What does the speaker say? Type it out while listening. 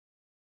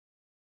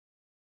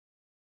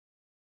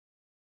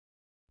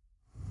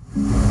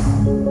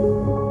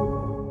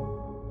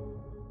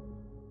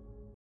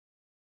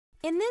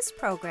In this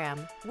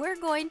program, we're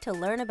going to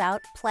learn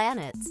about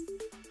planets.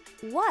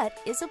 What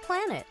is a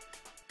planet?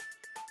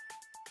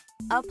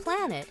 A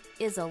planet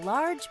is a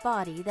large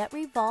body that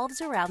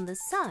revolves around the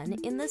Sun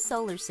in the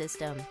solar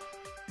system.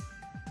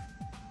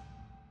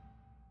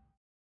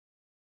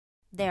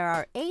 There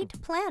are 8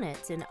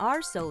 planets in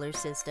our solar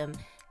system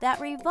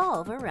that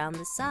revolve around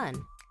the Sun.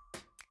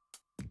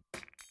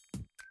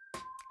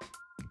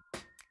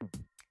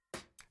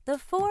 The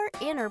 4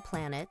 inner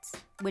planets,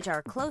 which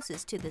are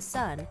closest to the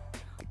Sun,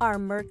 are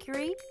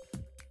Mercury,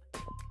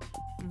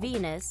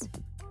 Venus,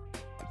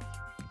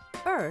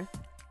 Earth,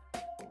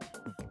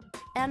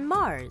 and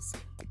Mars.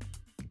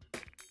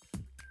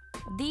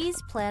 These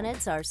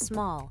planets are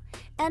small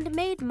and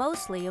made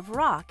mostly of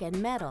rock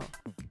and metal.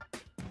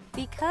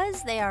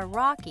 Because they are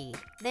rocky,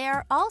 they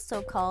are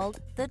also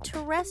called the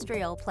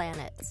terrestrial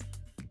planets.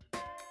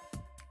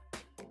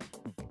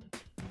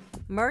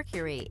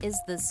 Mercury is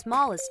the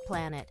smallest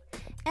planet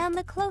and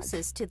the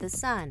closest to the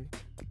Sun.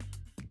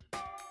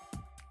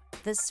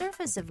 The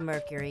surface of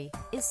Mercury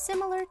is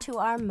similar to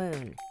our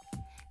Moon.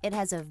 It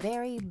has a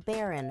very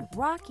barren,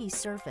 rocky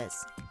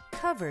surface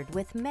covered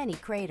with many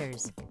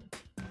craters.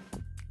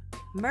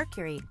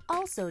 Mercury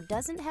also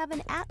doesn't have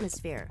an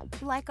atmosphere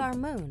like our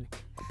Moon,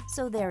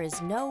 so there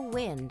is no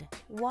wind,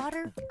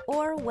 water,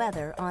 or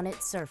weather on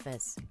its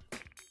surface.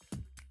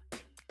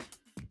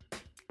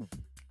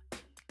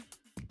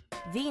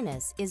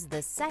 Venus is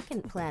the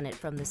second planet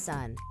from the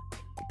Sun.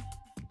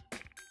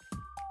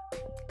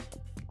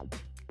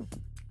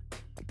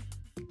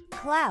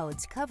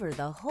 Clouds cover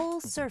the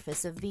whole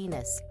surface of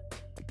Venus.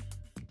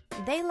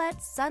 They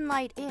let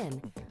sunlight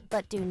in,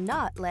 but do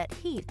not let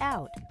heat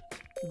out.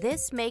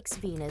 This makes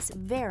Venus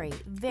very,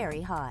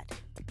 very hot.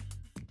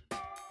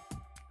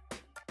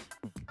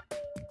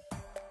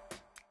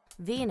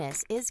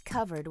 Venus is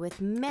covered with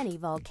many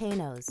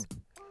volcanoes.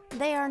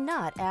 They are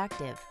not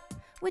active,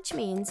 which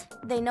means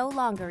they no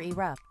longer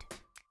erupt.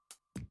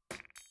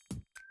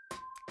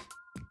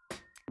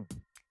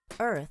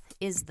 Earth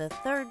is the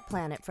third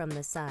planet from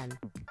the Sun.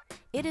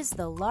 It is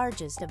the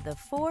largest of the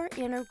 4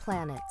 inner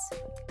planets.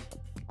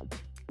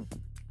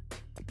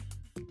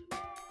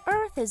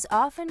 Earth is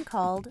often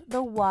called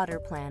the water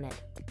planet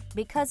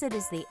because it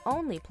is the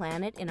only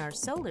planet in our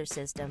solar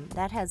system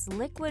that has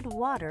liquid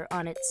water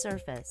on its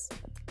surface.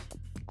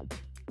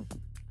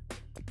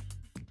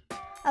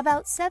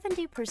 About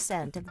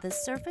 70% of the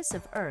surface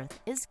of Earth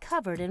is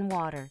covered in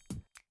water.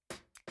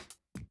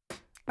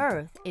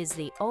 Earth is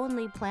the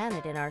only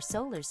planet in our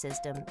solar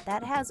system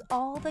that has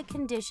all the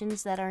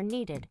conditions that are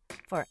needed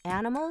for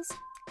animals,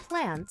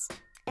 plants,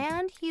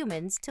 and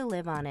humans to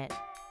live on it.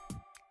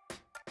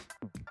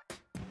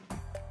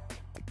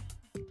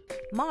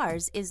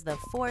 Mars is the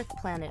 4th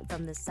planet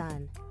from the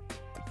Sun.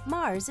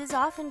 Mars is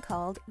often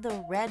called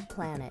the red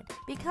planet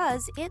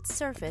because its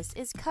surface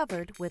is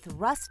covered with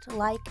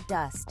rust-like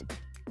dust.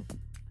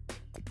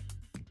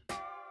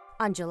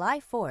 On July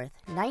 4,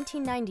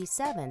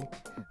 1997,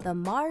 the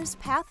Mars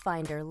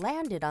Pathfinder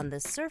landed on the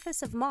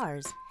surface of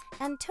Mars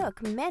and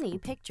took many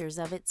pictures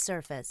of its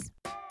surface.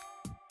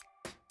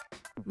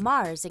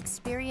 Mars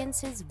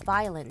experiences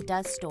violent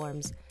dust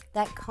storms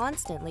that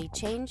constantly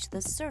change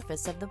the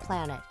surface of the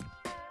planet.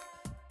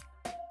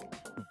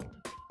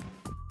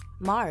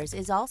 Mars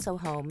is also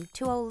home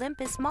to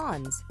Olympus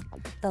Mons,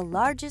 the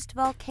largest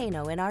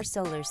volcano in our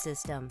solar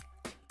system.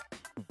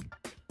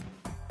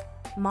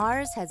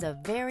 Mars has a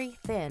very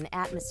thin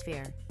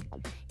atmosphere.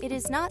 It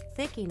is not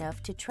thick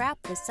enough to trap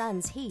the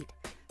Sun's heat,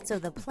 so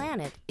the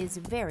planet is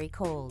very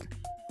cold.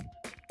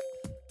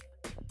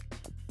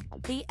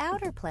 The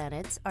outer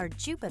planets are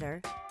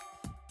Jupiter,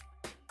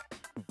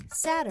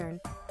 Saturn,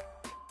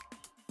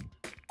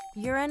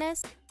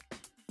 Uranus,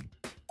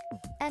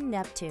 and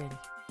Neptune.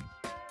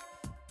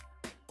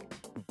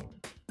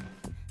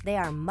 They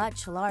are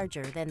much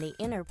larger than the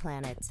inner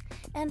planets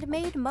and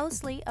made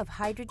mostly of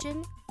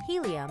hydrogen,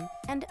 helium,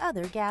 and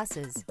other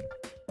gases.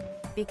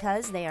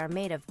 Because they are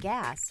made of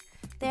gas,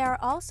 they are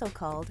also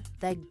called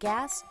the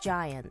gas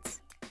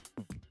giants.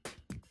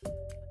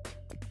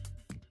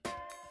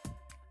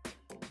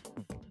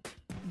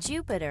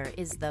 Jupiter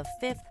is the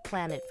 5th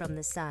planet from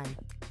the Sun.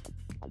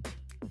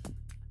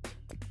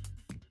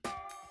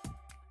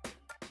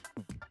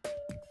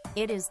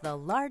 It is the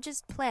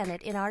largest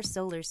planet in our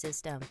solar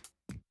system.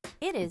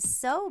 It is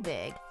so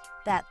big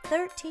that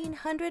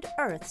 1,300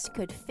 Earths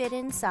could fit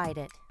inside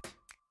it.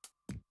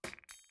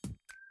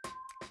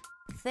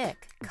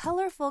 Thick,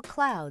 colorful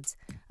clouds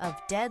of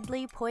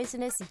deadly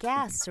poisonous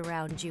gas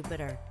surround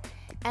Jupiter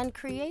and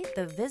create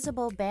the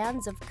visible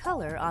bands of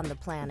color on the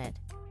planet.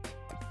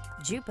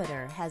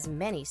 Jupiter has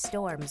many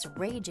storms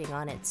raging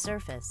on its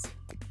surface.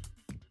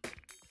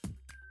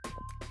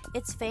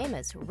 Its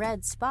famous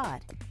red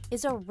spot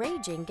is a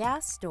raging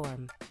gas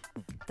storm.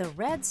 The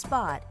red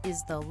spot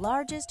is the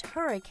largest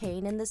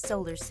hurricane in the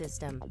solar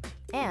system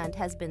and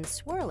has been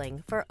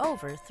swirling for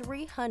over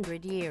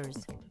 300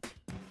 years.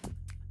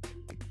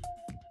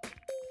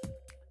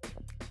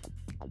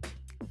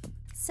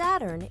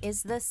 Saturn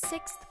is the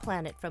 6th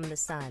planet from the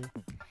Sun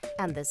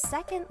and the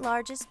 2nd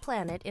largest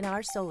planet in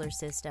our solar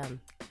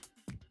system.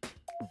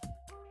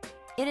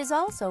 It is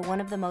also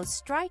one of the most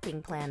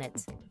striking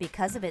planets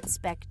because of its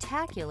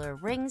spectacular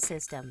ring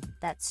system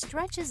that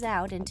stretches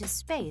out into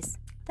space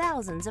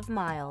thousands of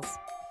miles.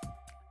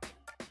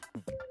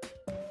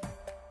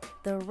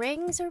 The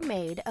rings are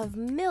made of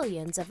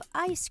millions of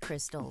ice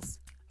crystals,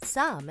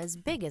 some as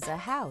big as a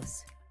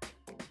house.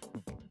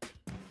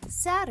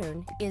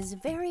 Saturn is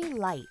very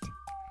light.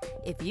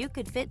 If you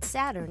could fit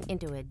Saturn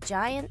into a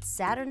giant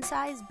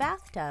Saturn-sized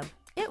bathtub,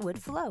 it would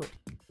float.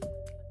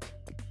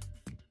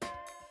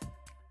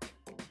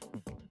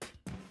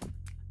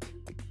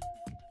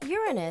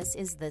 Uranus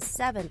is the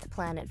 7th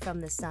planet from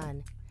the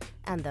Sun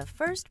and the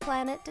first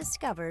planet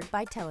discovered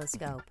by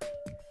telescope.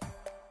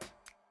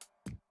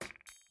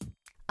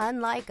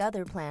 Unlike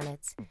other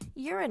planets,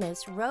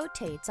 Uranus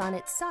rotates on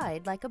its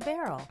side like a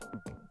barrel.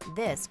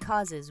 This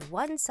causes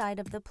one side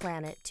of the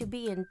planet to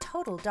be in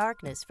total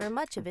darkness for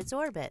much of its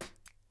orbit.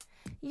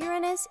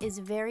 Uranus is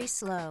very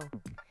slow.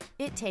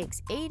 It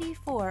takes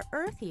 84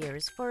 Earth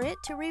years for it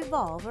to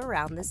revolve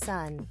around the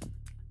Sun.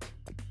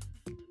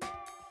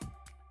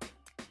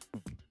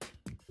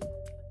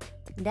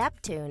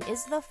 Neptune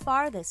is the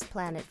farthest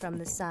planet from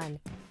the Sun.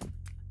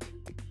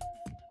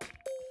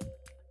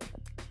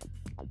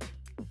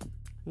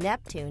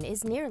 Neptune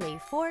is nearly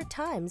 4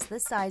 times the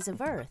size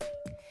of Earth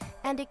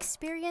and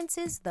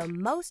experiences the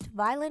most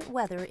violent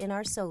weather in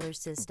our solar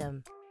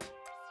system.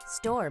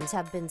 Storms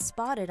have been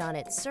spotted on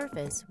its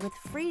surface with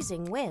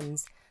freezing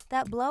winds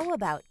that blow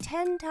about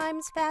 10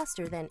 times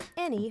faster than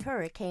any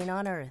hurricane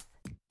on Earth.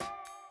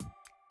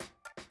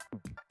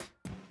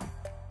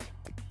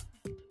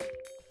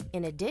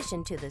 In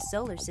addition to the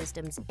solar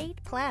system's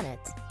 8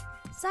 planets,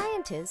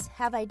 scientists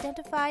have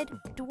identified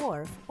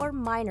dwarf or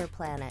minor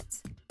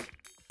planets,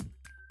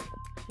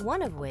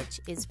 one of which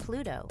is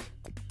Pluto.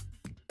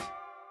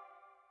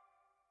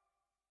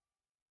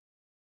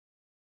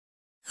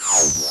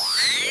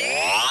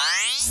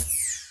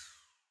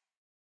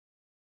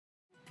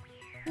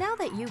 Now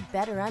that you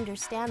better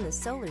understand the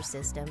solar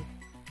system,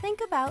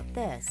 think about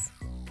this.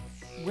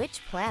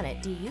 Which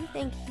planet do you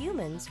think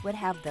humans would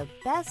have the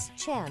best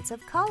chance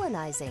of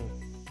colonizing?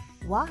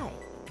 Why?